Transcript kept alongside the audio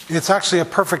It's actually a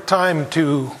perfect time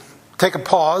to take a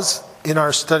pause in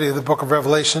our study of the book of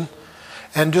Revelation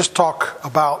and just talk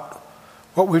about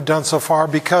what we've done so far,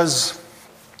 because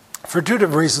for two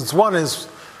different reasons. One is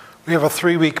we have a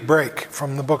 3-week break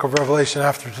from the book of Revelation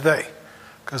after today,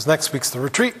 because next week's the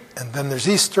retreat, and then there's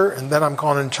Easter, and then I'm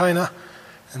gone in China.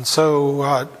 And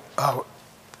so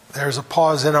there's a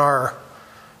pause in our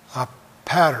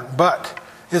pattern. But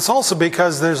it's also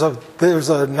because there's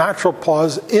a natural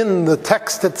pause in the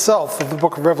text itself of the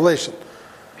book of Revelation.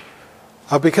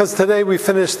 Because today we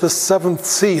finish the 7th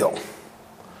seal.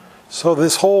 So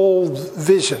this whole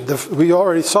vision, we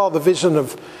already saw the vision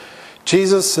of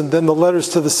Jesus and then the letters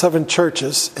to the 7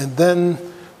 churches. And then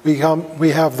we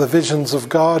have the visions of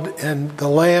God and the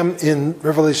Lamb in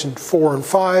Revelation 4 and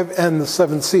 5 and the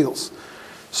 7 seals.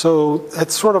 So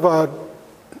it's sort of a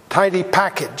tidy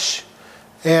package.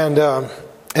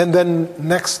 And then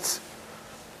next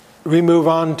we move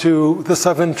on to the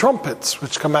 7 trumpets,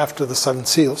 which come after the 7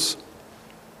 seals.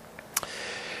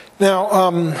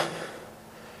 Now,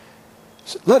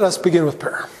 let us begin with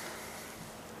prayer.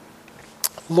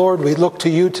 Lord, we look to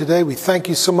you today. We thank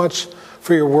you so much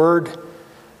for your word,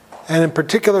 and in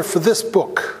particular for this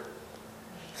book,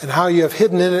 and how you have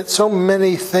hidden in it so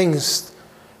many things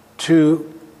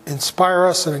to inspire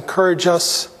us and encourage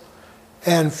us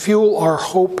and fuel our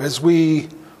hope as we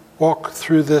walk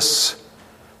through this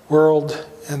world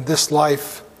and this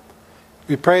life.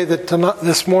 We pray that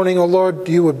this morning, O Lord,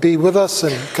 you would be with us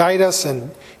and guide us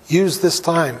and use this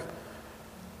time.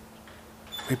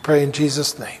 We pray in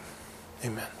Jesus' name.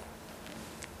 Amen.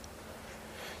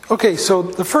 Okay, so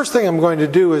the first thing I'm going to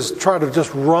do is try to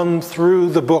just run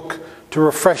through the book to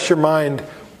refresh your mind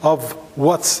of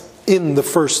what's in the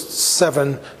first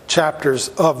 7 chapters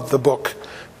of the book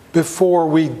before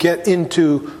we get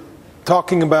into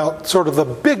talking about sort of the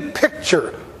big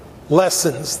picture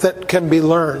lessons that can be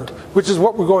learned, which is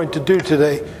what we're going to do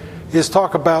today, is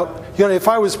talk about, if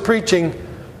I was preaching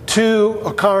to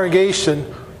a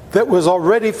congregation that was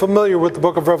already familiar with the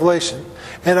book of Revelation,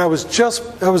 and I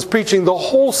was preaching the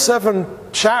whole 7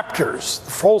 chapters,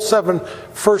 the whole 7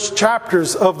 first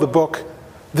chapters of the book,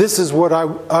 this is what I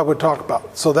would talk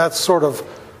about. So that's sort of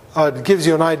gives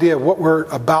you an idea of what we're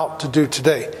about to do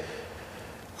today.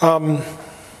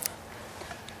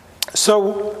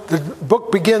 So the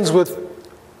book begins with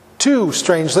two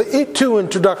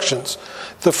introductions.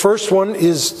 The first one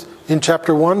is in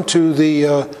chapter 1 to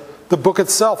the book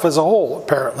itself as a whole,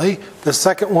 apparently. The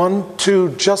second one to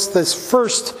just this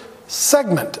first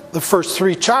segment, the first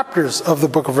 3 chapters of the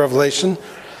book of Revelation.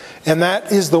 And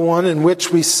that is the one in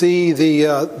which we see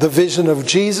the vision of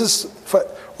Jesus,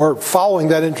 or following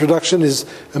that introduction is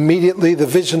immediately the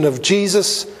vision of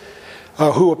Jesus,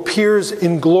 who appears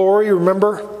in glory,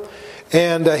 remember?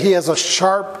 And he has a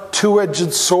sharp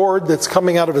 2-edged sword that's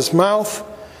coming out of his mouth.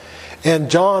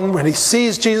 And John, when he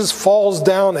sees Jesus, falls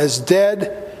down as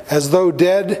though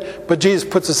dead. But Jesus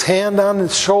puts his hand on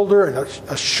his shoulder and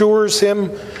assures him,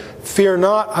 "Fear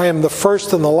not, I am the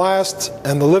first and the last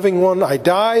and the living one. I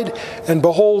died, and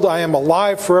behold, I am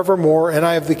alive forevermore, and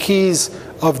I have the keys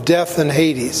of death and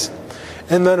Hades."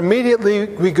 And then immediately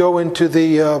we go into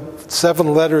the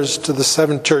 7 letters to the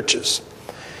 7 churches.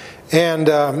 And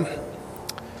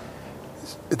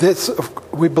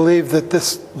we believe that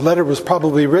this letter was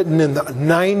probably written in the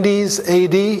 90s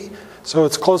AD, so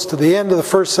it's close to the end of the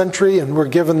 1st century, and we're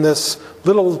given this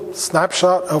little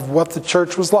snapshot of what the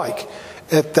church was like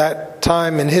at that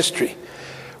time in history.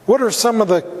 What are some of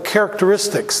the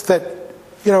characteristics that,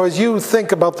 as you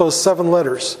think about those 7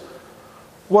 letters,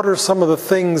 what are some of the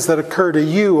things that occur to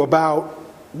you about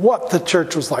what the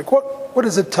church was like? What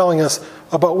is it telling us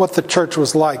about what the church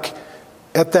was like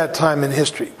at that time in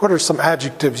history? What are some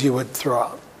adjectives you would throw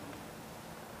out?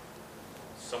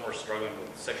 Some were struggling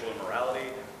with sexual immorality.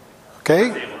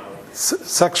 Okay.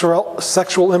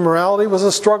 Sexual immorality was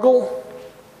a struggle.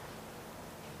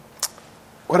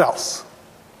 What else?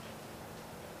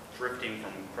 Drifting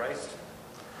from Christ,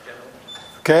 generally.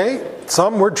 Okay.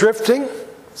 Some were drifting. There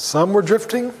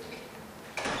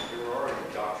were already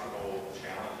doctrinal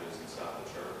challenges inside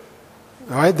the church.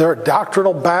 All right, there are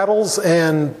doctrinal battles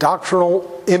and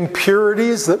doctrinal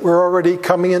impurities that were already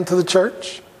coming into the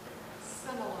church.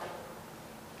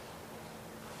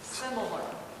 Similar.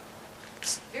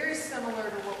 Very similar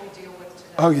to what we deal with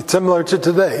today. Oh, similar to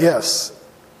today, yes.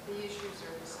 The issues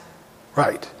are the same.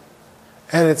 Right.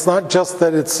 And it's not just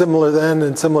that it's similar then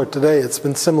and similar today, it's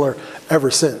been similar ever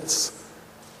since.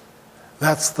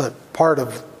 That's the part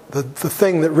of the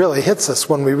thing that really hits us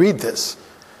when we read this,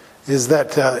 is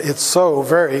that it's so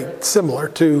very similar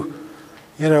to,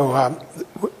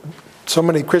 so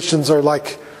many Christians are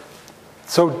like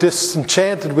so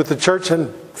disenchanted with the church,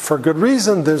 and for good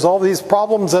reason. There's all these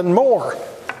problems and more.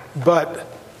 But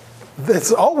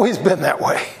it's always been that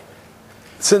way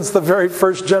since the very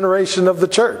first generation of the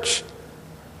church.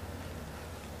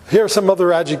 Here are some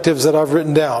other adjectives that I've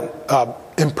written down.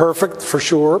 Imperfect, for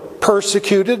sure.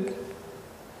 Persecuted.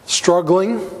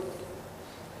 Struggling.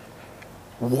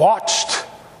 Watched.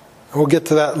 And we'll get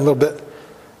to that in a little bit.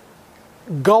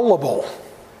 Gullible.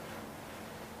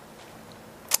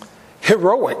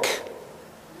 Heroic.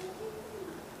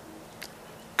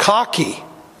 Cocky.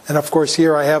 And of course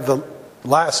here I have the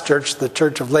last church, the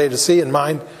Church of Laodicea, in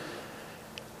mind.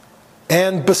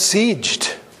 And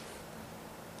besieged.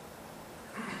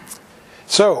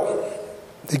 So,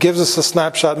 it gives us a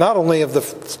snapshot not only of the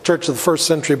church of the first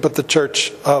century, but the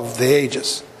church of the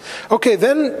ages. Okay,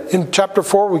 then in chapter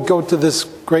 4 we go to this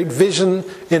great vision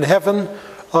in heaven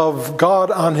of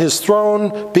God on his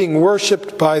throne being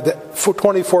worshipped by the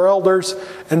 24 elders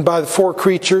and by the 4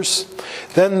 creatures.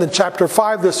 Then in chapter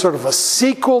 5 there's sort of a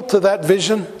sequel to that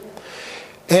vision.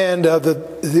 And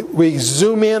we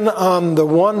zoom in on the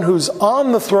one who's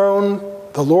on the throne,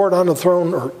 the Lord on the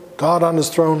throne, or God on his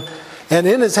throne. And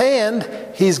in his hand,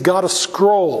 he's got a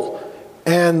scroll.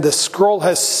 And the scroll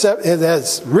it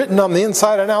has written on the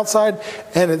inside and outside,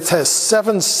 and it has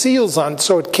 7 seals on it,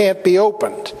 so it can't be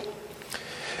opened.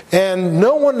 And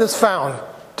no one is found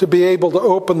to be able to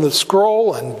open the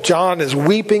scroll, and John is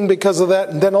weeping because of that.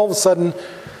 And then all of a sudden,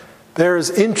 there is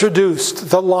introduced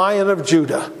the Lion of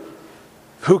Judah,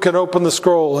 who can open the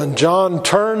scroll. And John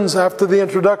turns after the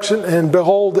introduction, and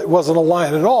behold, it wasn't a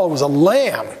lion at all, it was a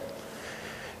lamb.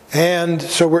 And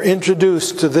so we're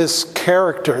introduced to this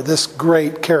character, this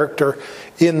great character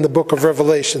in the book of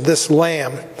Revelation, this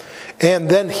lamb. And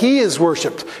then he is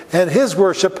worshipped. And his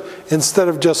worship, instead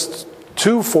of just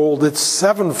twofold, it's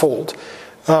sevenfold.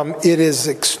 It is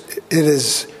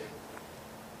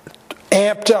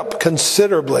amped up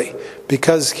considerably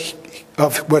because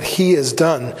of what he has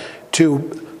done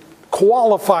to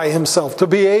qualify himself to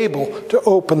be able to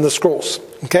open the scrolls.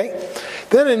 Okay?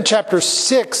 Then in chapter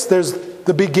 6, there's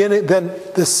the beginning, then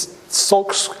the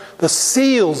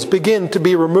seals begin to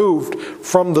be removed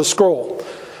from the scroll.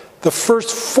 The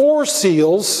first 4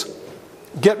 seals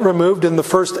get removed in the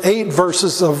first 8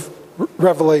 verses of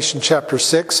Revelation chapter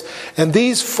 6. And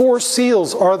these 4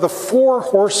 seals are the 4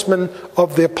 horsemen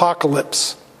of the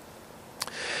apocalypse.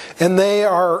 And they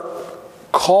are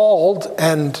called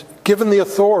and given the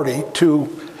authority to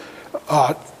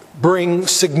bring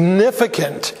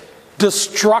significant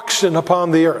destruction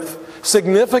upon the earth.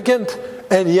 Significant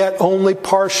and yet only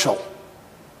partial.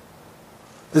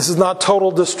 This is not total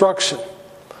destruction.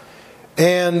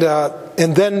 And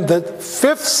then the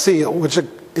 5th seal, which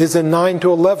is in 9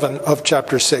 to 11 of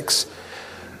chapter 6,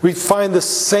 we find the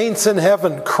saints in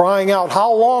heaven crying out,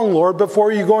 "How long, Lord, before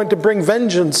are you going to bring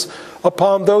vengeance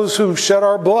upon those who shed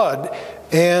our blood?"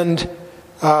 And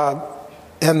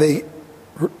the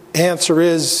answer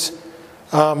is,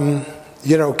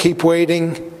 keep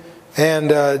waiting.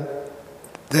 And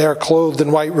they are clothed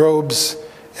in white robes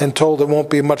and told it won't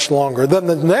be much longer. Then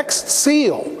the next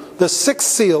seal, the 6th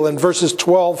seal in verses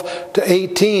 12 to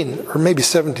 18, or maybe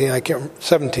 17,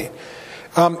 17,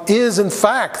 is in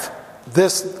fact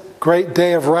this great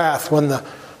day of wrath when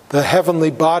the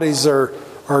heavenly bodies are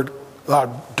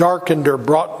darkened or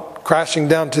brought crashing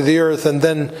down to the earth, and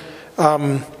then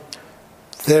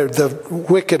the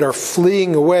wicked are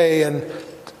fleeing away and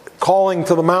calling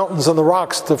to the mountains and the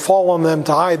rocks to fall on them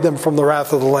to hide them from the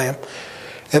wrath of the Lamb.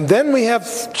 And then we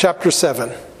have chapter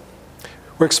 7.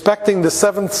 We're expecting the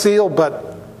 7th seal,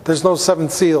 but there's no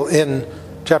 7th seal in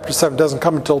chapter 7. It doesn't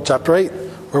come until chapter 8,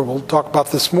 where we'll talk about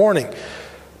this morning.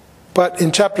 But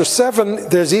in chapter 7,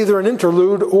 there's either an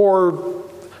interlude or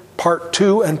part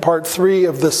 2 and part 3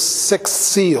 of the 6th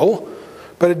seal,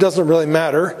 but it doesn't really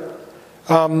matter.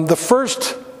 The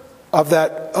first of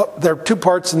that, there are 2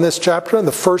 parts in this chapter, and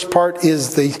the first part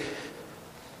is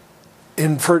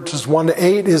in verses 1 to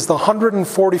 8, is the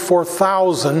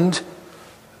 144,000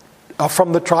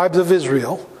 from the tribes of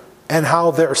Israel, and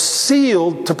how they're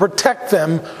sealed to protect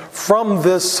them from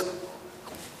this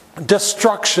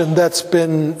destruction that's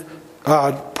been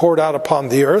poured out upon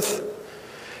the earth.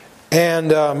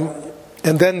 And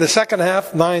then the second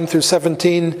half, 9 through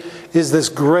 17, is this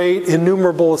great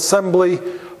innumerable assembly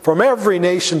from every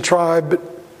nation, tribe,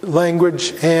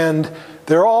 language, and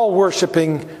they're all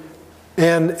worshiping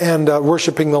and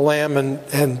worshiping the Lamb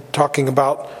and talking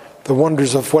about the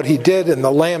wonders of what he did. And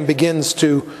the Lamb begins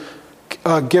to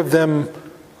give them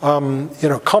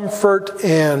comfort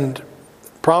and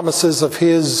promises of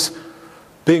his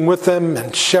being with them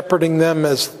and shepherding them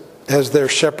as their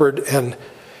shepherd. And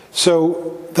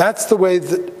So that's the way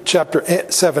that chapter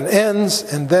 7 ends,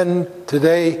 and then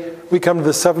today we come to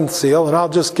the seventh seal, and I'll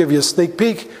just give you a sneak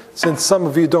peek since some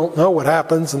of you don't know what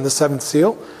happens in the seventh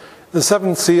seal. The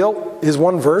seventh seal is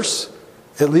one verse,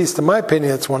 at least in my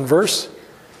opinion it's one verse,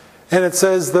 and it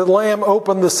says, the Lamb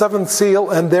opened the seventh seal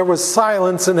and there was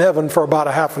silence in heaven for about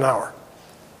a half an hour.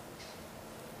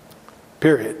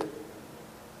 Period.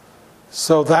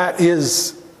 So that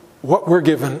is what we're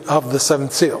given of the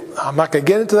seventh seal. I'm not going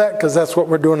to get into that because that's what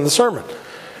we're doing in the sermon.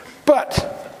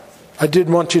 But I did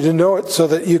want you to know it so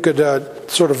that you could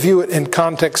sort of view it in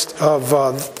context of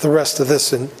the rest of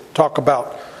this and talk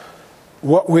about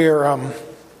what we're,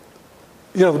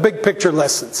 the big picture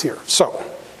lessons here. So,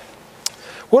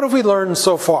 what have we learned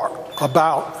so far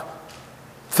about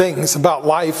things, about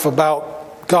life,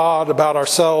 about God, about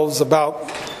ourselves,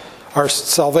 about our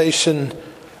salvation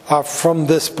from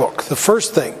this book? The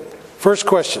first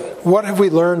question, what have we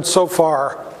learned so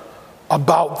far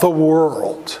about the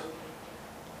world?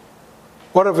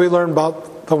 What have we learned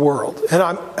about the world? And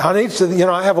on each of the,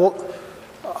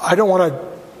 I don't want to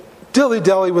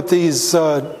dilly-dally with these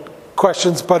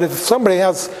questions, but if somebody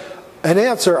has an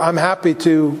answer, I'm happy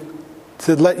to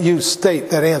let you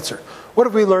state that answer. What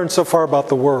have we learned so far about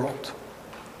the world?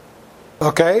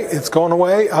 Okay, it's going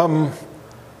away.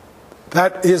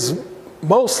 That is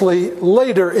mostly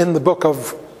later in the book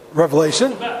of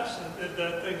Revelation. Things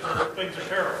are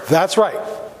terrible. That's right.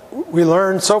 We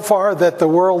learned so far that the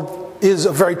world is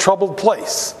a very troubled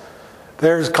place.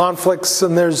 There's conflicts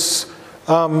and there's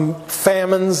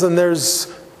famines and there's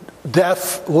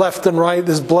death left and right.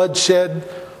 There's bloodshed,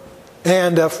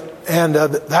 and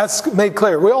that's made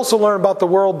clear. We also learn about the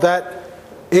world that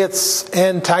it's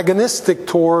antagonistic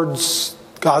towards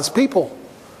God's people.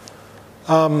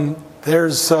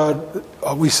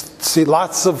 We see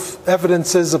lots of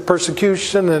evidences of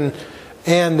persecution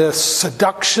and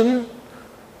seduction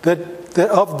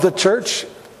of the church.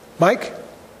 Mike? I'm going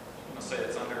to say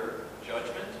it's under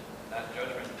judgment. That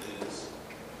judgment is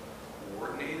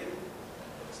coordinated.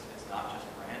 It's not just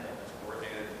random. It's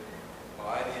coordinated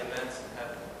by the events in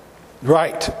heaven.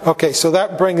 Right. Okay, so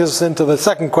that brings us into the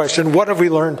second question. What have we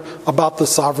learned about the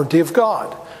sovereignty of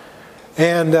God?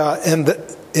 And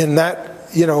in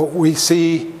that, we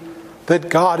see that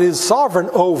God is sovereign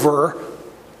over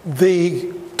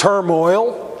the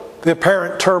turmoil, the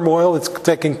apparent turmoil that's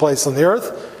taking place on the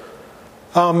earth.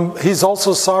 He's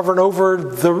also sovereign over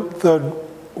the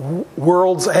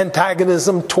world's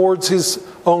antagonism towards his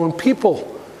own people.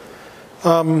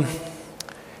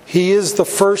 He is the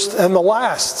first and the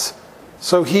last.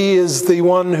 So he is the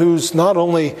one who's not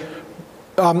only,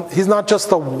 he's not just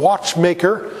the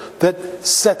watchmaker that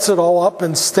sets it all up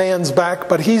and stands back,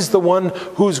 but he's the one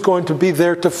who's going to be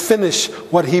there to finish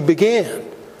what he began.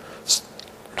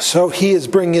 So he is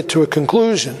bringing it to a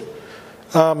conclusion.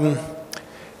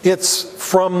 It's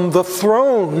from the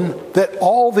throne that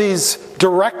all these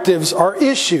directives are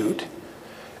issued.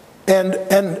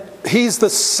 And he's the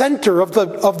center of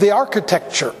the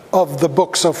architecture of the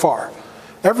book so far.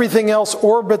 Everything else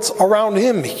orbits around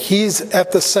him. He's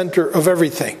at the center of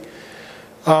everything.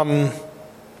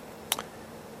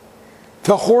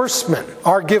 The horsemen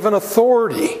are given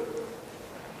authority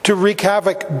to wreak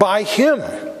havoc by him.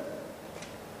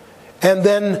 And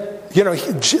then,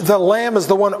 the Lamb is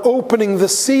the one opening the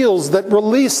seals that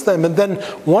release them. And then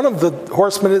one of the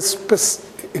horsemen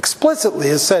explicitly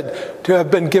is said to have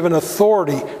been given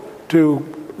authority to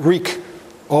wreak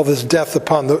all this death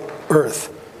upon the earth.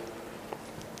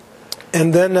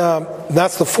 And then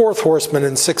that's the fourth horseman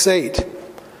in 6:8.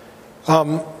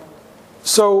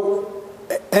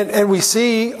 And we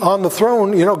see on the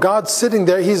throne, God's sitting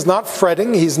there. He's not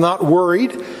fretting. He's not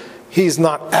worried. He's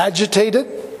not agitated.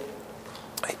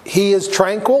 He is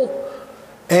tranquil.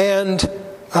 And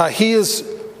he is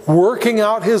working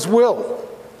out his will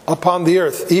upon the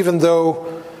earth, even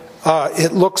though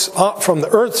it looks from the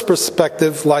earth's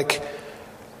perspective like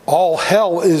all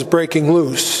hell is breaking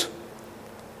loose.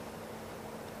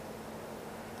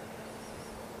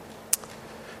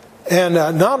 And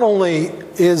not only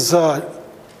is,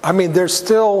 there's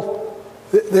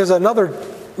another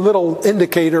little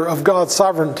indicator of God's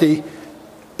sovereignty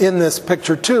in this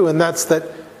picture too, and that's that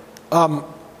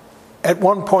at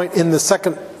one point in the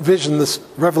second vision, this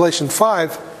Revelation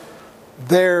 5,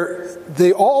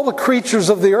 all the creatures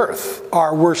of the earth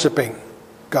are worshiping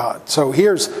God. So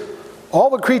here's all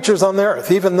the creatures on the earth,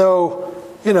 even though,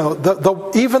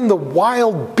 even the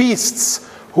wild beasts,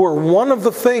 who are one of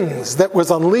the things that was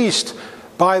unleashed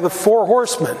by the four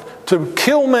horsemen to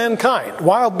kill mankind,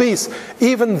 wild beasts,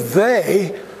 even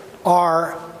they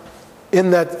are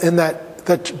in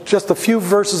that just a few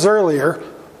verses earlier,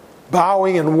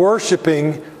 bowing and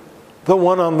worshiping the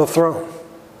one on the throne.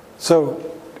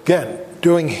 So, again,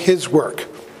 doing his work.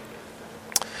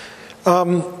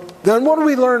 Then what do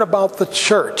we learn about the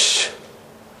church?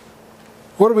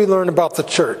 What do we learn about the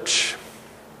church?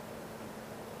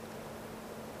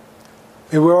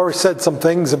 We already said some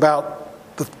things about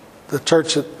the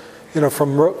church,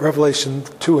 from Revelation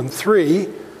 2 and 3.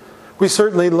 We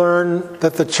certainly learn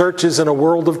that the church is in a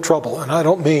world of trouble. And I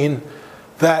don't mean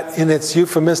that in its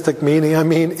euphemistic meaning. I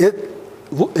mean it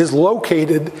is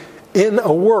located in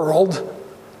a world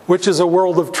which is a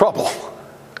world of trouble.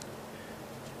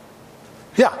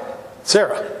 Yeah,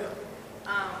 Sarah.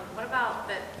 What about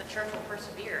that the church will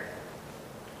persevere?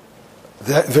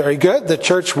 Very good. The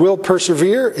church will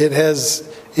persevere. It has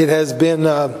been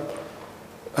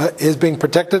is being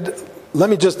protected. Let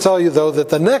me just tell you though that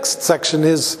the next section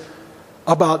is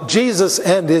about Jesus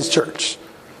and his church.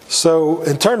 So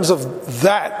in terms of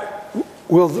that,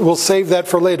 we'll save that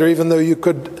for later. Even though you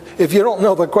could, if you don't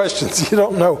know the questions, you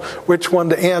don't know which one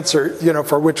to answer.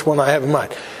 For which one I have in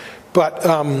mind. But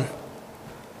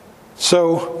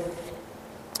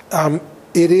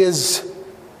it is.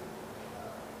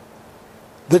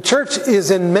 The church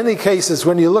is in many cases,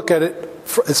 when you look at it,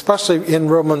 especially in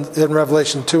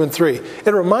Revelation 2 and 3,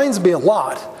 it reminds me a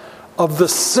lot of the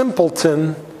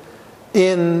simpleton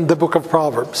in the book of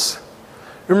Proverbs.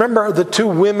 Remember the two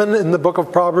women in the book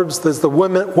of Proverbs? There's the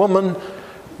woman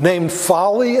named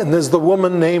Folly and there's the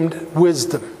woman named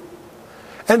Wisdom.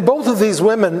 And both of these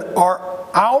women are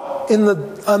out on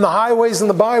the highways and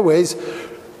the byways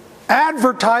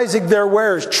advertising their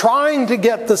wares, trying to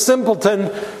get the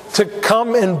simpleton to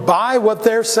come and buy what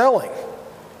they're selling.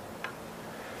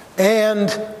 And,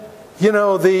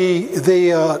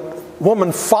 the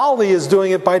woman Folly is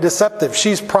doing it by deceptive.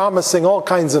 She's promising all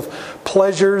kinds of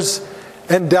pleasures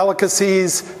and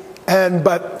delicacies,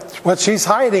 but what she's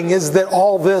hiding is that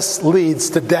all this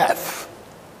leads to death.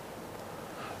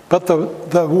 But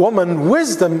the woman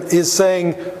Wisdom is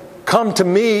saying, come to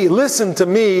me, listen to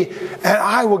me, and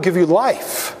I will give you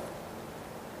life.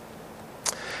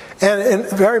 And in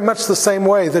very much the same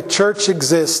way, the church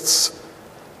exists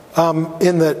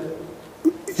in that,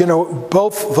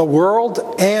 both the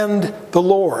world and the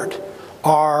Lord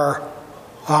are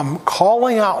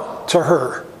calling out to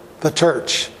her, the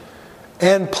church,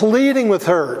 and pleading with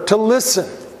her to listen.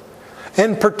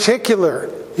 In particular,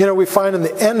 we find in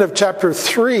the end of chapter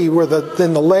 3, in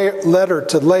the letter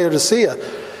to Laodicea,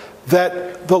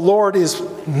 that the Lord is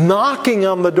knocking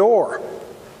on the door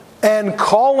and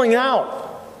calling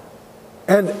out.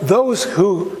 And those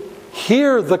who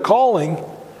hear the calling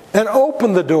and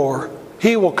open the door,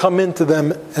 he will come into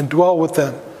them and dwell with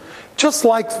them. Just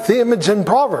like the image in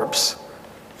Proverbs.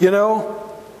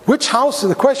 Which house,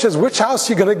 the question is, which house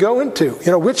are you going to go into?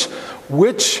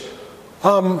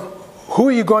 Who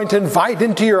are you going to invite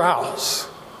into your house?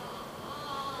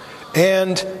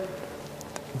 And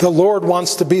the Lord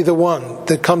wants to be the one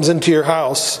that comes into your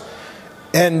house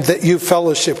and that you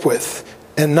fellowship with,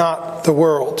 and not the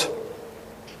world.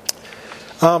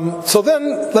 So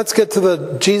then let's get to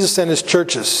the Jesus and his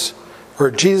churches,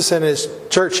 or Jesus and his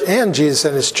church and Jesus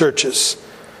and his churches.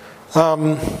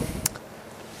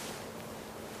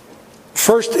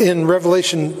 First in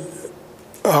Revelation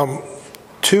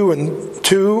 2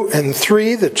 and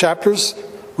 3, the chapters,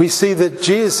 we see that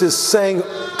Jesus is saying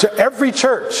to every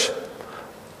church,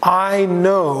 I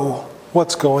know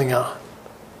what's going on.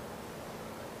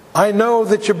 I know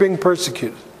that you're being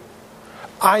persecuted.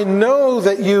 I know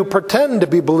that you pretend to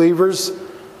be believers,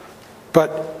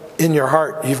 but in your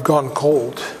heart you've gone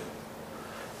cold.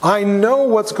 I know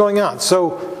what's going on.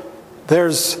 So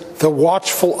there's the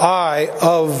watchful eye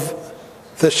of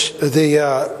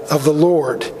the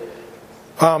Lord.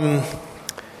 And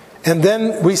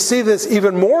then we see this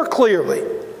even more clearly.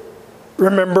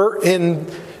 Remember in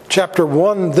chapter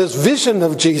 1, this vision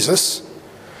of Jesus,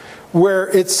 where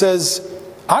it says,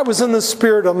 I was in the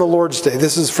Spirit on the Lord's day.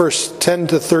 This is verse 10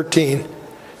 to 13,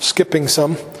 skipping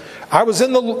some. I was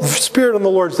in the Spirit on the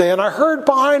Lord's day, and I heard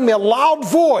behind me a loud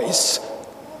voice,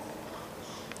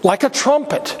 like a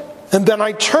trumpet. And then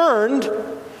I turned.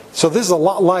 So this is a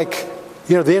lot like,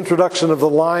 the introduction of the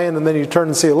lion, and then you turn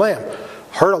and see a lamb.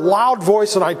 Heard a loud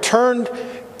voice, and I turned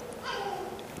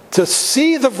to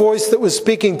see the voice that was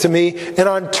speaking to me. And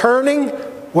on turning,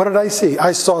 what did I see?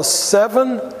 I saw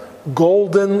 7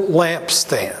 golden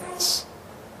lampstands.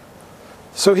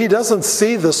 So he doesn't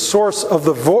see the source of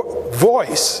the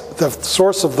voice, the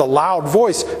source of the loud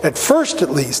voice, at first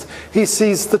at least. He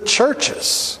sees the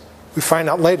churches. We find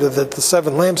out later that the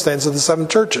 7 lampstands are the 7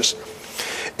 churches.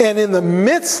 And in the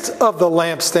midst of the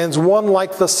lampstands, one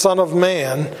like the Son of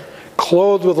Man,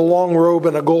 clothed with a long robe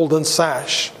and a golden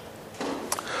sash.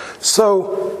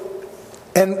 So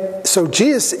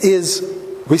Jesus is,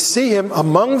 we see him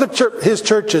among his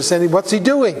churches, and what's he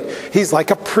doing? He's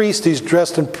like a priest. He's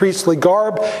dressed in priestly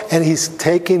garb, and he's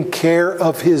taking care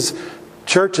of his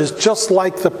churches, just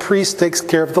like the priest takes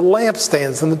care of the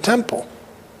lampstands in the temple.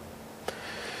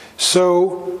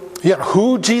 So,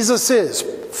 who Jesus is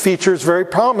features very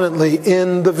prominently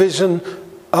in the vision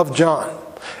of John.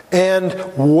 And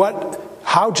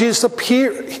how Jesus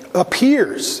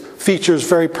appears features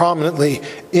very prominently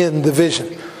in the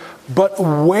vision. But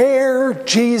where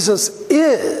Jesus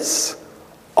is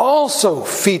also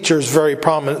features very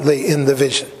prominently in the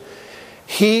vision.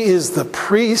 He is the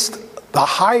priest, the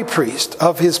high priest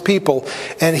of his people,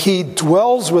 and he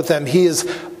dwells with them. He is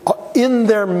in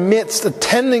their midst,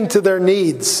 attending to their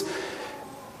needs.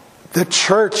 The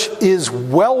church is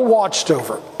well watched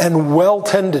over and well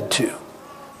tended to.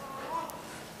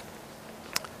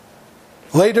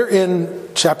 Later in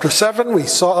chapter 7, we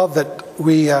saw that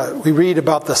we read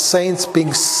about the saints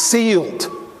being sealed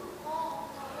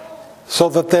so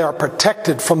that they are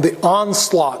protected from the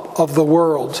onslaught of the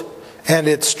world and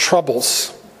its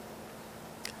troubles.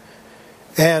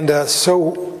 And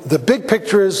so the big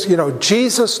picture is,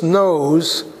 Jesus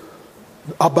knows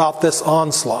about this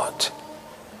onslaught.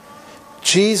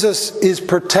 Jesus is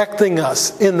protecting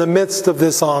us in the midst of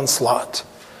this onslaught.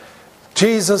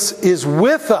 Jesus is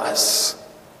with us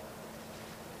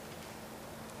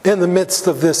in the midst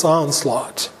of this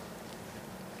onslaught.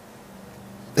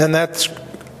 And that's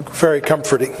very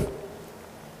comforting.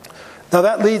 Now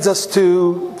that leads us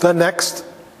to the next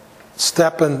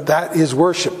step, and that is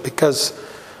worship, because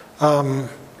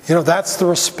that's the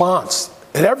response.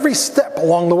 At every step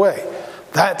along the way,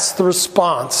 that's the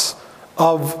response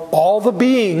of all the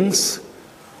beings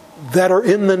that are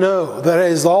in the know. That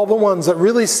is, all the ones that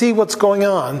really see what's going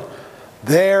on.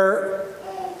 They're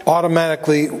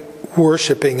automatically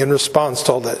worshiping in response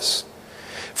to all this.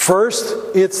 First,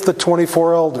 it's the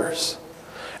 24 elders.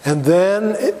 And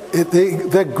then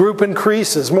the group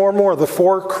increases more and more. The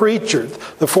four creatures,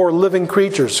 the four living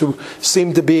creatures who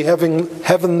seem to be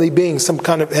heavenly beings, some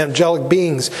kind of angelic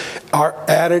beings, are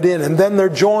added in. And then they're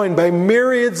joined by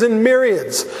myriads and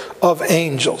myriads of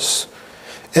angels.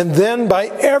 And then by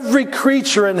every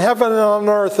creature in heaven and on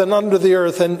earth and under the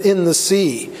earth and in the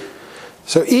sea.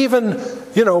 So even,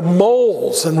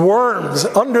 moles and worms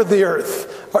under the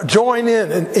earth join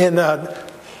in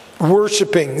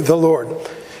worshiping the Lord.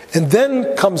 And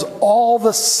then comes all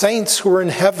the saints who are in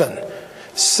heaven.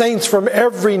 Saints from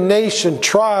every nation,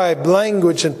 tribe,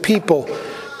 language, and people,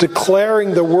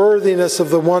 declaring the worthiness of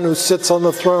the one who sits on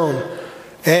the throne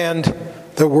and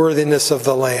the worthiness of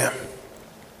the Lamb.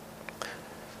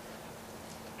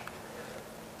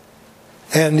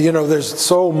 And, there's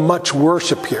so much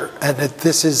worship here. And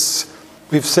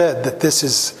we've said that this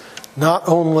is not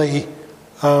only,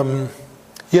 for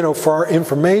our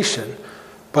information,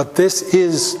 but this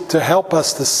is to help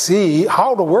us to see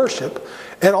how to worship,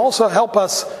 and also help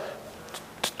us,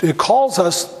 it calls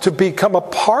us to become a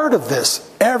part of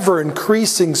this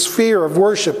ever-increasing sphere of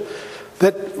worship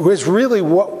that is really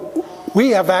what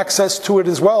we have access to it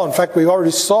as well. In fact, we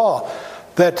already saw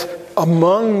that in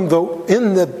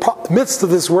the midst of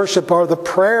this worship are the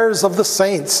prayers of the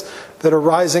saints that are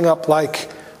rising up like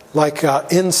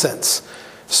incense.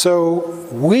 So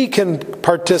we can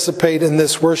participate in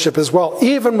this worship as well.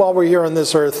 Even while we're here on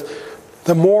this earth,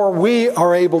 the more we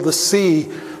are able to see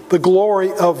the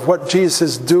glory of what Jesus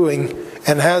is doing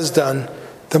and has done,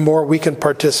 the more we can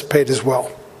participate as well.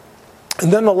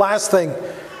 And then the last thing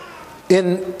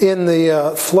in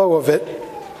the flow of it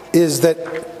is that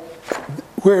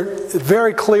we're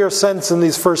very clear sense in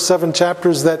these first 7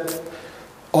 chapters that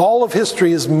all of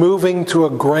history is moving to a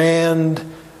grand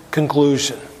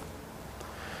conclusion.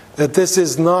 That this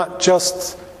is not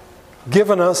just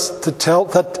given us to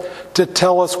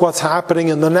tell us what's happening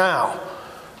in the now,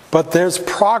 but there's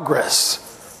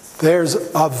progress. There's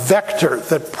a vector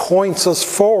that points us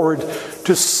forward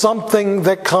to something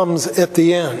that comes at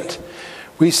the end.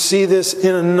 We see this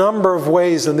in a number of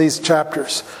ways in these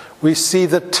chapters. We see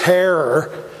the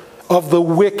terror of the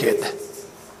wicked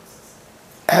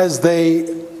as they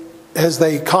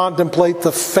contemplate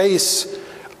the face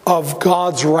of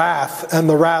God's wrath and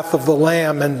the wrath of the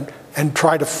Lamb, and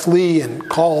try to flee and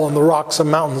call on the rocks and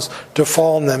mountains to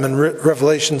fall on them in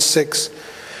Revelation 6.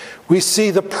 We see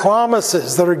the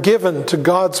promises that are given to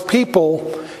God's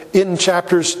people in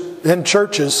chapters and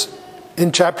churches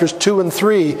in chapters 2 and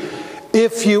 3.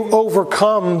 If you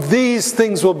overcome, these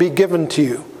things will be given to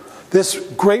you. This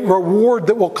great reward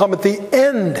that will come at the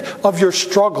end of your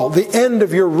struggle, the end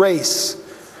of your race.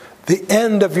 the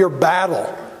end of your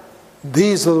battle,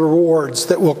 these are the rewards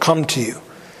that will come to you.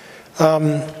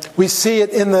 We see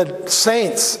it in the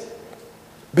saints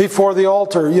before the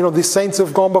altar. You know, the saints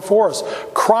have gone before us,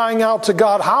 crying out to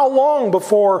God, how long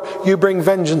before you bring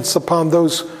vengeance upon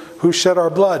those who shed our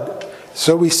blood?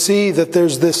 So we see that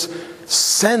there's this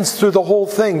sense through the whole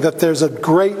thing that there's a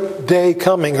great day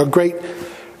coming, a great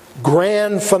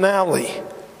grand finale.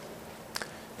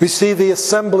 We see the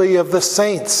assembly of the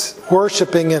saints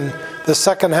worshiping in the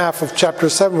second half of chapter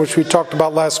 7, which we talked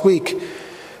about last week,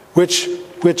 which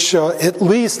at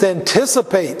least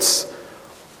anticipates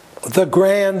the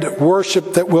grand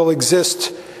worship that will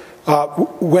exist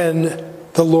when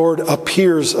the Lord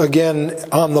appears again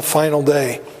on the final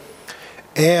day.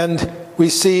 And we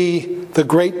see the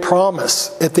great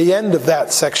promise at the end of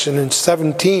that section in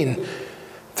 17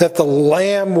 that the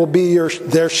Lamb will be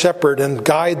their shepherd and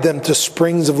guide them to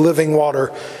springs of living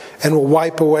water and will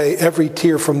wipe away every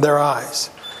tear from their eyes.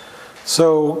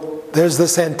 So there's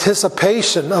this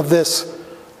anticipation of this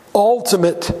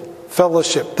ultimate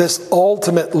fellowship, this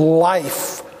ultimate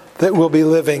life that we'll be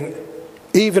living,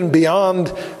 even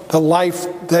beyond the life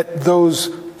that those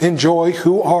enjoy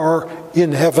who are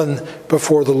in heaven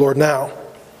before the Lord now.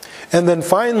 And then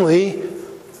finally,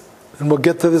 and we'll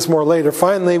get to this more later,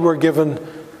 finally we're given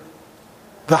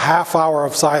the half hour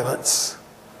of silence,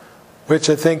 which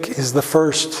I think is the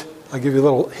first, I'll give you a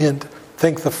little hint,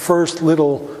 think the first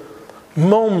little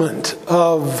moment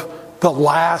of the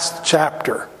last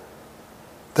chapter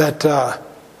that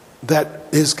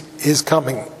is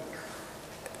coming.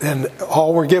 And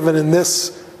all we're given at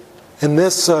this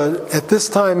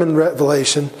time in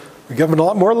Revelation, we're given a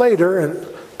lot more later and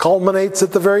culminates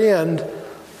at the very end,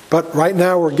 but right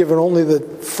now we're given only the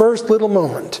first little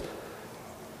moment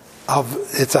of,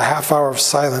 it's a half hour of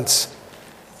silence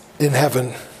in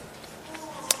heaven.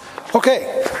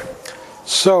 Okay,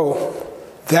 so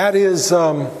that is,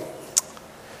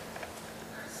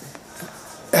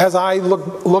 as I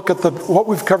look at what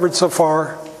we've covered so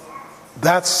far,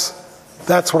 that's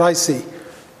what I see.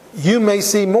 You may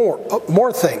see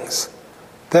more things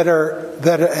that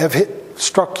have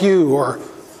struck you, or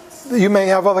you may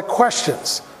have other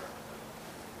questions.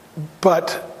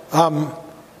 But I'm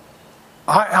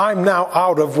now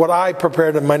out of what I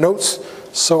prepared in my notes,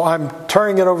 so I'm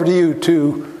turning it over to you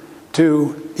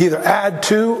to either add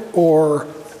to or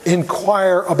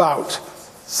inquire about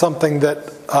something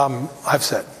that I've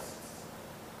said.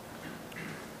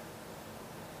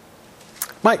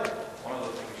 Mike. One of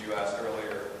the things you asked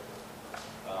earlier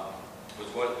was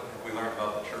what have we learned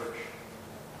about the church?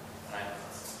 And I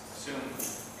assume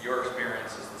your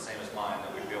experience is the same as mine,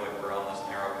 that we feel like we're on this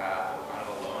narrow path, we're kind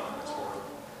of alone in this world.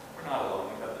 We're not alone,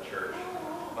 we have the church,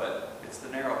 but it's the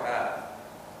narrow path.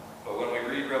 But when we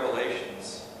read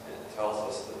Revelations, it tells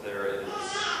us that there is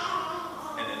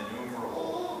an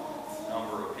innumerable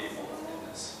number of people in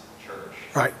this church.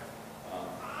 Right.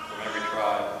 From every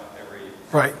tribe, every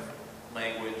Right.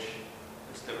 language,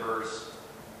 it's diverse.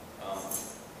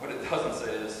 What it doesn't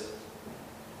say is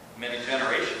many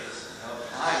generations.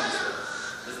 Time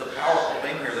is the powerful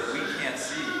thing here that we can't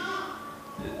see.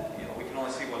 We can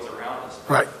only see what's around us.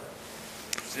 Right.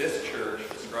 This church,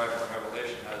 described in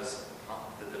Revelation, has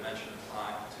the dimension of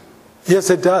time too. Yes,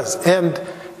 it does. And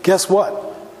guess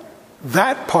what?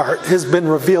 That part has been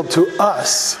revealed to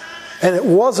us, and it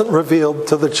wasn't revealed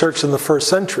to the church in the first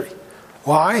century.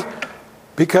 Why?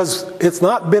 Because it's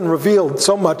not been revealed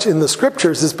so much in the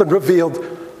scriptures, it's been revealed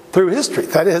through history.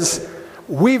 That is,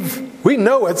 we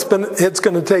know it's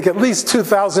going to take at least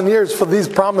 2,000 years for these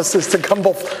promises to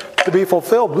be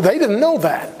fulfilled. But they didn't know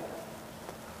that.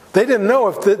 They didn't know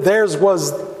if theirs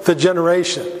was the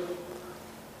generation.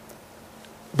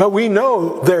 But we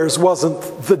know theirs wasn't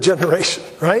the generation,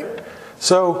 right?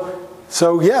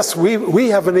 So yes, we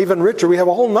have an even richer, we have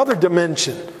a whole other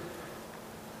dimension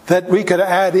that we could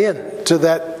add in to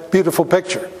that beautiful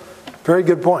picture. Very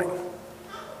good point.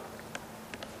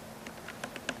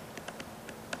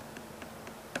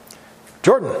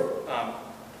 Jordan.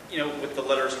 With the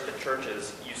letters to the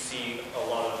churches, you see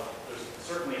there's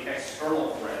certainly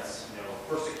external threats,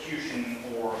 persecution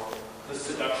or the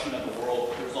seduction of the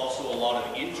world. There's also a lot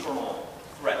of internal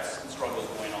threats and struggles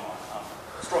going on.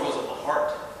 Struggles of the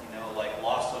heart, like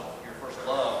loss of your first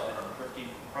love and drifting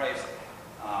from Christ,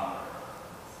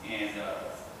 and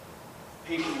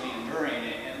patiently enduring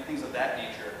and things of that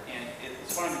nature. And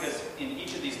it's funny because in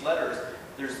each of these letters,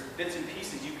 there's bits and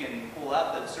pieces you can pull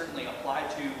out that certainly apply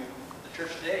to the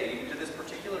church today, even to this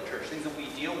particular church, things that we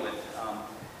deal with.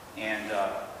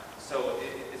 So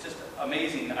it's it's just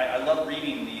amazing. I love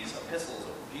reading these epistles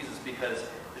of Jesus because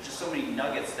there's just so many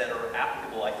nuggets that are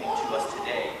applicable, I think, to us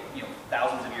today,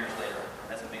 thousands of years later.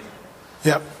 That's amazing.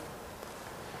 Yep.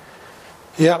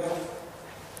 Yep.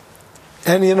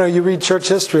 And, you read church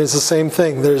history, it's the same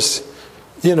thing. There's,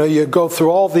 you go through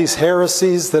all these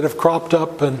heresies that have cropped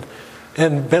up and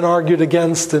been argued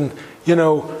against. And,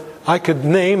 I could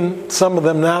name some of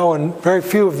them now, and very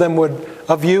few of them would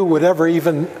ever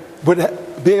even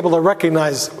be able to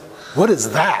recognize, what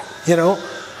is that?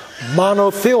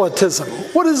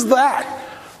 Monothelitism. What is that?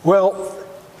 Well,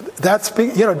 that's,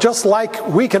 just like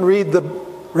we can read the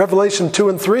Revelation 2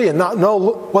 and 3 and not know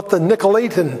what the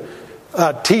Nicolaitan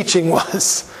teaching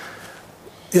was.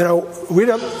 It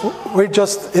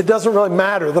doesn't really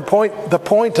matter. The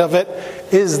point of it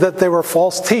is that there were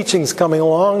false teachings coming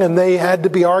along, and they had to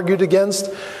be argued against,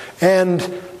 and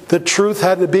the truth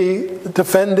had to be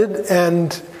defended,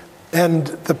 and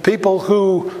the people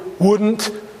who wouldn't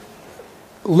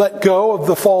let go of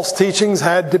the false teachings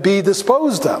had to be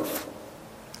disposed of.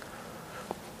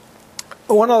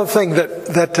 One other thing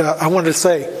that I wanted to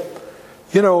say,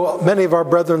 many of our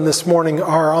brethren this morning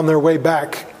are on their way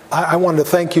back. I wanted to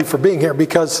thank you for being here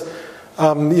because,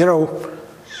 right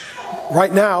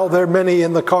now there are many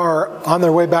in the car on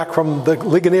their way back from the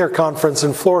Ligonier Conference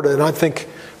in Florida, and I think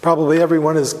probably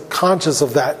everyone is conscious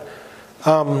of that.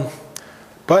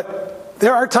 But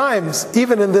there are times,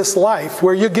 even in this life,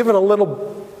 where you're given a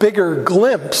little bigger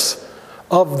glimpse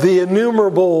of the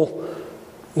innumerable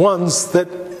ones that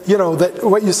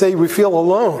what you say, we feel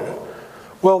alone.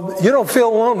 Well, you don't feel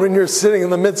alone when you're sitting in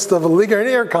the midst of a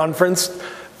Ligonier Conference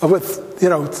with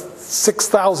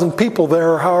 6,000 people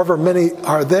there, or however many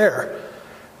are there.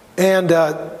 And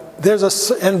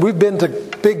and we've been to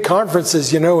big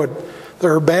conferences, at the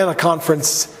Urbana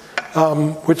Conference,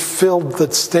 which filled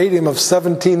the stadium of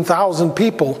 17,000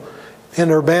 people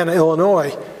in Urbana,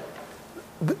 Illinois.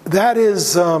 That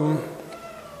is an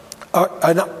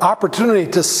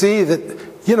opportunity to see that,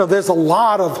 there's a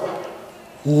lot of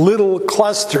little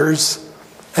clusters,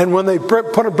 and when they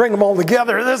bring them all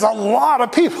together, there's a lot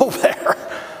of people there.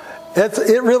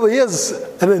 It really is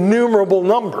an innumerable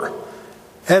number,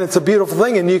 and it's a beautiful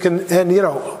thing. And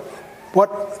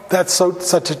that's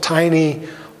such a tiny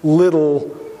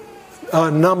little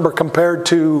number compared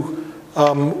to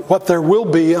what there will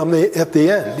be at the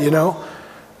end,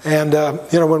 And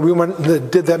when we went and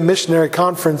did that missionary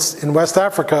conference in West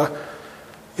Africa,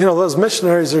 those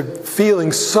missionaries are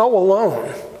feeling so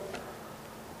alone,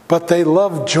 but they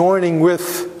love joining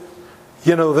with,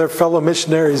 their fellow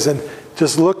missionaries and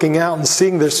just looking out and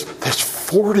seeing there's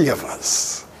 40 of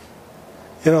us.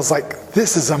 It's like,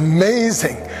 this is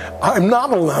amazing. I'm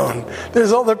not alone.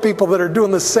 There's other people that are doing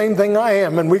the same thing I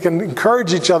am, and we can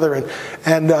encourage each other.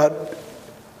 And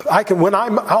when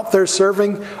I'm out there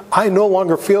serving, I no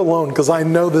longer feel alone because I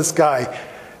know this guy,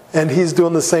 and he's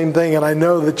doing the same thing, and I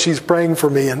know that she's praying for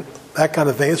me, and that kind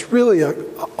of thing. It's really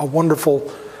a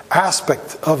wonderful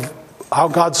aspect of how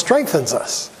God strengthens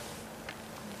us.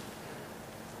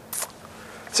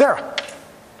 Sarah.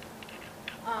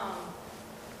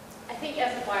 I think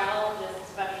as a biologist,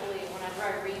 especially whenever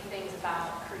I read things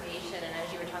about creation, and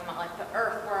as you were talking about, like the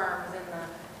earthworms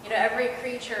and every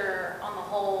creature on the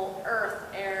whole earth,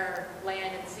 air,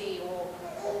 land, and sea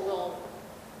will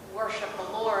worship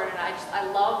the Lord. And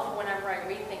I love whenever I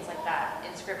read things like that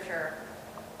in Scripture,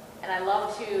 and I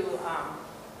love to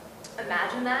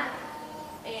imagine that.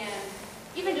 And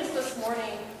even just this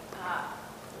morning,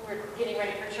 we're getting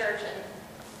ready for church, and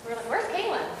we were like, "Where's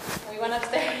Kaylin?" And we went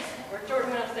upstairs, or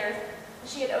Jordan went upstairs, and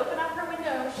she had opened up her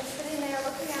window. She's sitting there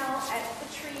looking out at the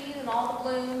trees and all the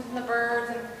blooms and the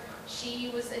birds, and she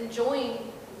was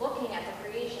enjoying looking at the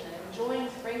creation and enjoying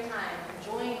springtime,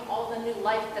 enjoying all the new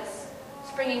life that's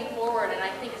springing forward. And I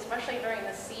think especially during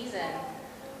this season,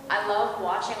 I love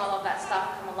watching all of that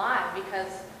stuff come alive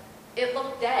because it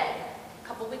looked dead a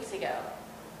couple weeks ago.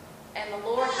 And the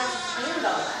Lord has his hand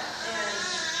on that. And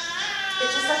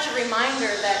it's just such a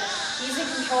reminder that he's in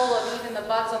control of even the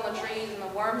bugs on the trees and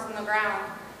the worms in the ground,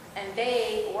 and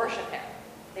they worship him.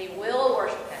 They will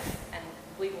worship him, and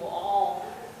we will all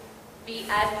be,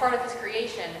 as part of his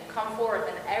creation, come forth,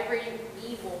 and every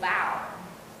knee will bow,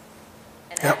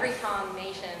 and every tongue,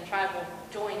 nation, tribe will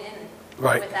join in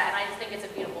with that. And I just think it's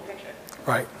a beautiful picture.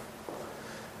 Right.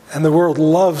 And the world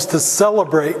loves to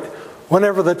celebrate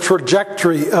whenever the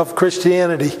trajectory of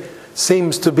Christianity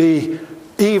seems to be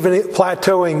even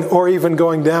plateauing or even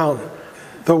going down.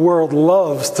 The world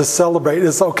loves to celebrate.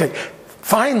 It's okay.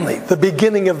 Finally, the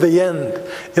beginning of the end.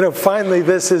 Finally,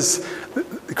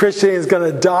 Christianity is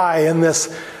going to die, and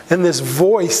this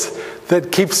voice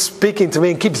that keeps speaking to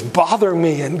me and keeps bothering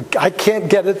me, and I can't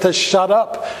get it to shut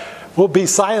up, will be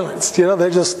silenced. They're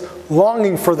just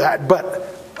longing for that. But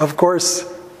of course,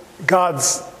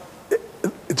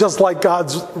 just like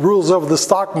God's rules over the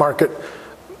stock market,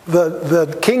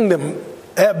 the kingdom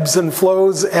ebbs and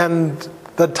flows, and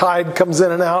the tide comes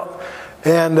in and out,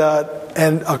 and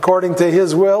according to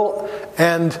His will.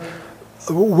 And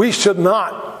we should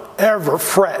not ever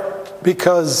fret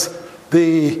because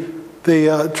the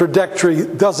trajectory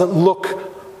doesn't look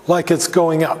like it's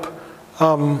going up.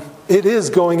 It is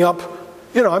going up.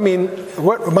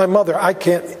 What my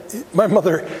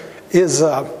mother is,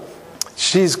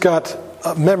 she's got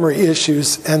memory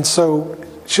issues, and so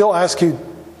she'll ask you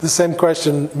the same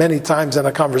question many times in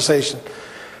a conversation.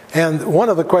 And one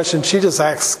of the questions she just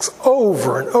asks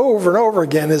over and over and over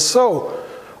again is, so,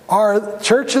 are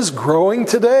churches growing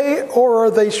today or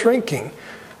are they shrinking?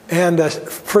 And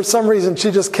for some reason, she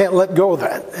just can't let go of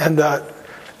that.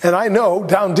 And I know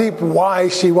down deep why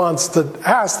she wants to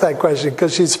ask that question,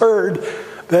 because she's heard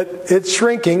that it's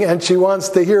shrinking and she wants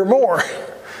to hear more.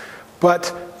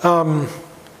 But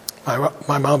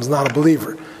my mom's not a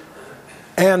believer.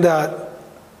 And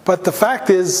but the fact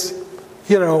is,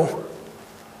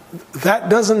 that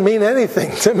doesn't mean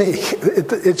anything to me.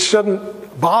 It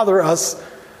shouldn't bother us.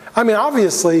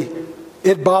 Obviously,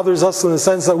 it bothers us in the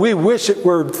sense that we wish it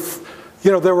were,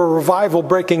 there were revival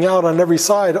breaking out on every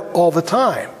side all the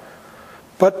time.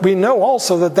 But we know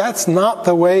also that that's not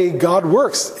the way God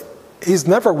works. He's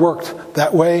never worked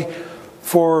that way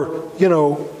for,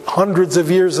 hundreds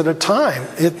of years at a time.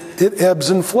 It ebbs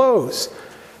and flows.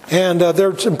 And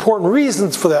there's important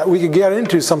reasons for that we could get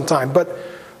into sometime. But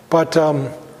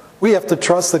we have to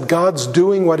trust that God's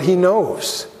doing what He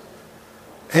knows.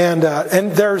 And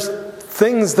there's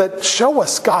things that show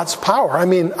us God's power. I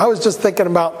was just thinking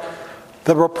about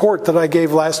the report that I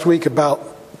gave last week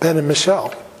about Ben and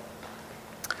Michelle.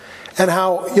 And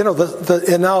how,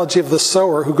 the analogy of the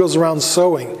sower who goes around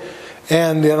sowing.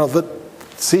 And, the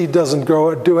seed doesn't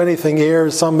do anything here.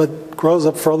 Some it grows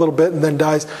up for a little bit and then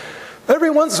dies. Every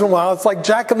once in a while, it's like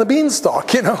Jack and the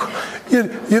Beanstalk,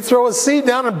 You throw a seed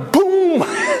down and boom!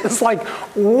 It's like,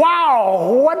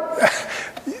 wow! What?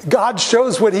 God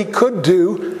shows what He could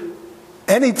do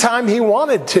anytime He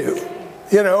wanted to.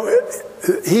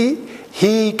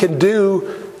 He can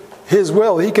do His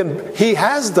will. He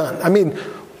has done.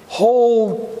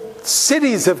 Whole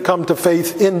cities have come to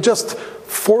faith in just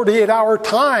 48-hour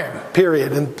time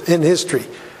period in history.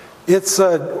 It's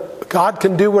God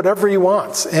can do whatever He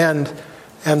wants, and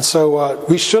so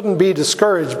we shouldn't be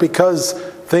discouraged because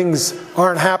things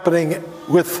aren't happening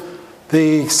with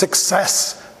the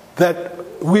success that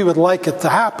we would like it to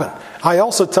happen. I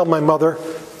also tell my mother,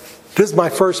 this is my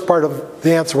first part of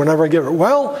the answer whenever I give her,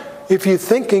 well, if you're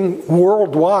thinking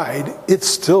worldwide, it's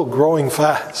still growing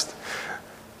fast.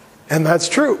 And that's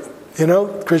true.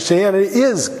 Christianity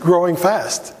is growing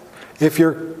fast. If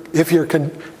you're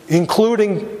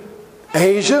including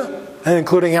Asia and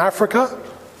including Africa,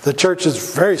 the church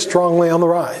is very strongly on the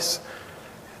rise.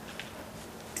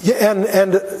 Yeah,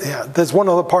 and there's one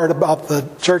other part about the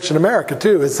church in America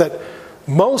too, is that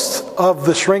most of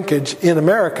the shrinkage in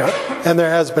America, and there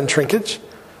has been shrinkage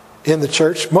in the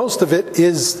church, most of it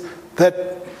is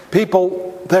that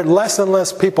there are less and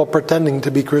less people pretending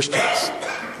to be Christians.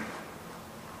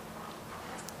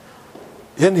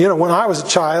 And, when I was a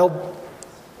child,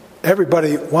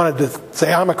 everybody wanted to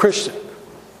say, I'm a Christian,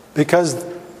 because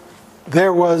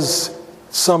there was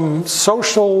some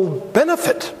social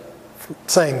benefit from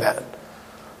saying that.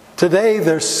 Today,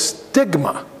 there's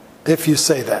stigma if you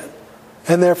say that.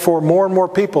 And therefore, more and more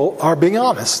people are being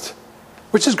honest,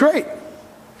 which is great.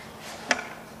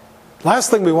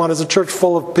 Last thing we want is a church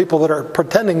full of people that are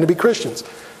pretending to be Christians.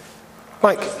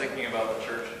 Mike? I was thinking about the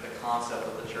church, the concept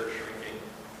of the church shrinking.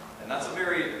 And that's a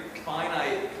very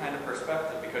finite kind of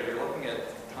perspective, because you're looking at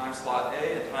time slot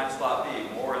A and time slot B,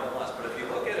 more and less. But if you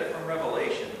look at it from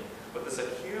Revelation, with this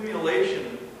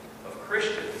accumulation of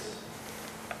Christians,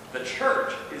 the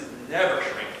church is never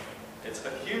shrinking. It's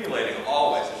accumulating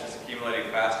always. It's just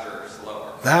accumulating faster or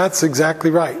slower. That's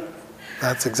exactly right.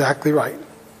 That's exactly right.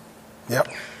 Yep.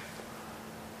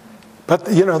 But,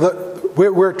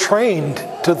 we're trained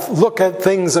to look at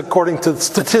things according to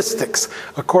statistics,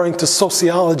 according to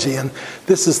sociology, and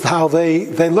this is how they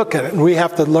look at it. And we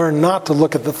have to learn not to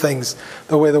look at the things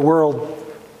the way the world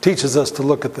teaches us to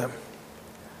look at them.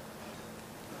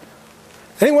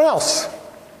 Anyone else?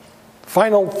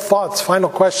 Final thoughts, final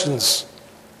questions?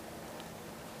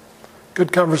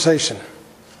 Good conversation.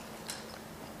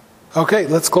 Okay,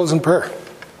 let's close in prayer.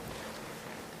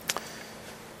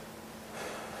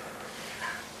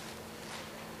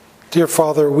 Dear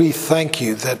Father, we thank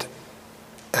you that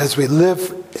as we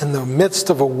live in the midst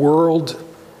of a world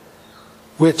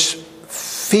which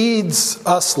feeds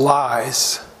us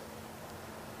lies,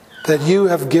 that you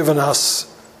have given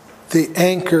us the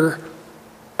anchor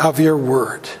of your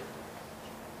word.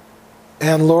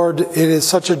 And Lord, it is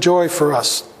such a joy for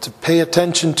us to pay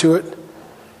attention to it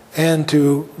and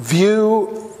to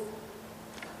view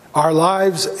our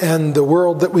lives and the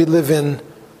world that we live in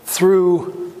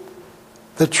through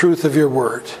the truth of your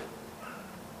word.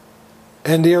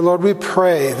 And dear Lord, we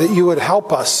pray that you would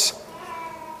help us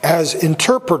as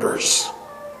interpreters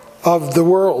of the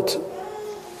world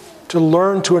to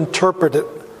learn to interpret it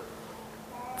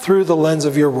through the lens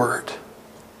of your word.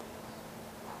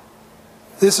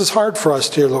 This is hard for us,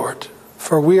 dear Lord,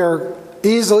 for we are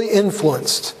easily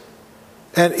influenced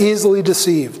and easily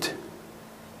deceived.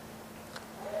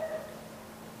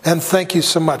 And thank you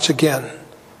so much again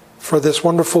for this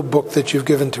wonderful book that you've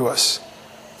given to us.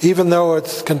 Even though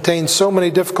it contains so many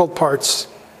difficult parts,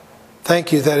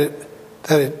 thank you that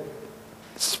it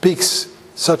speaks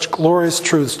such glorious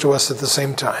truths to us at the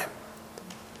same time.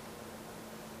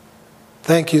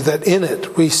 Thank you that in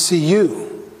it we see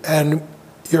you and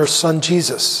your Son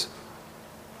Jesus.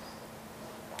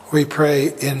 We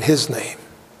pray in his name.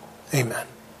 Amen.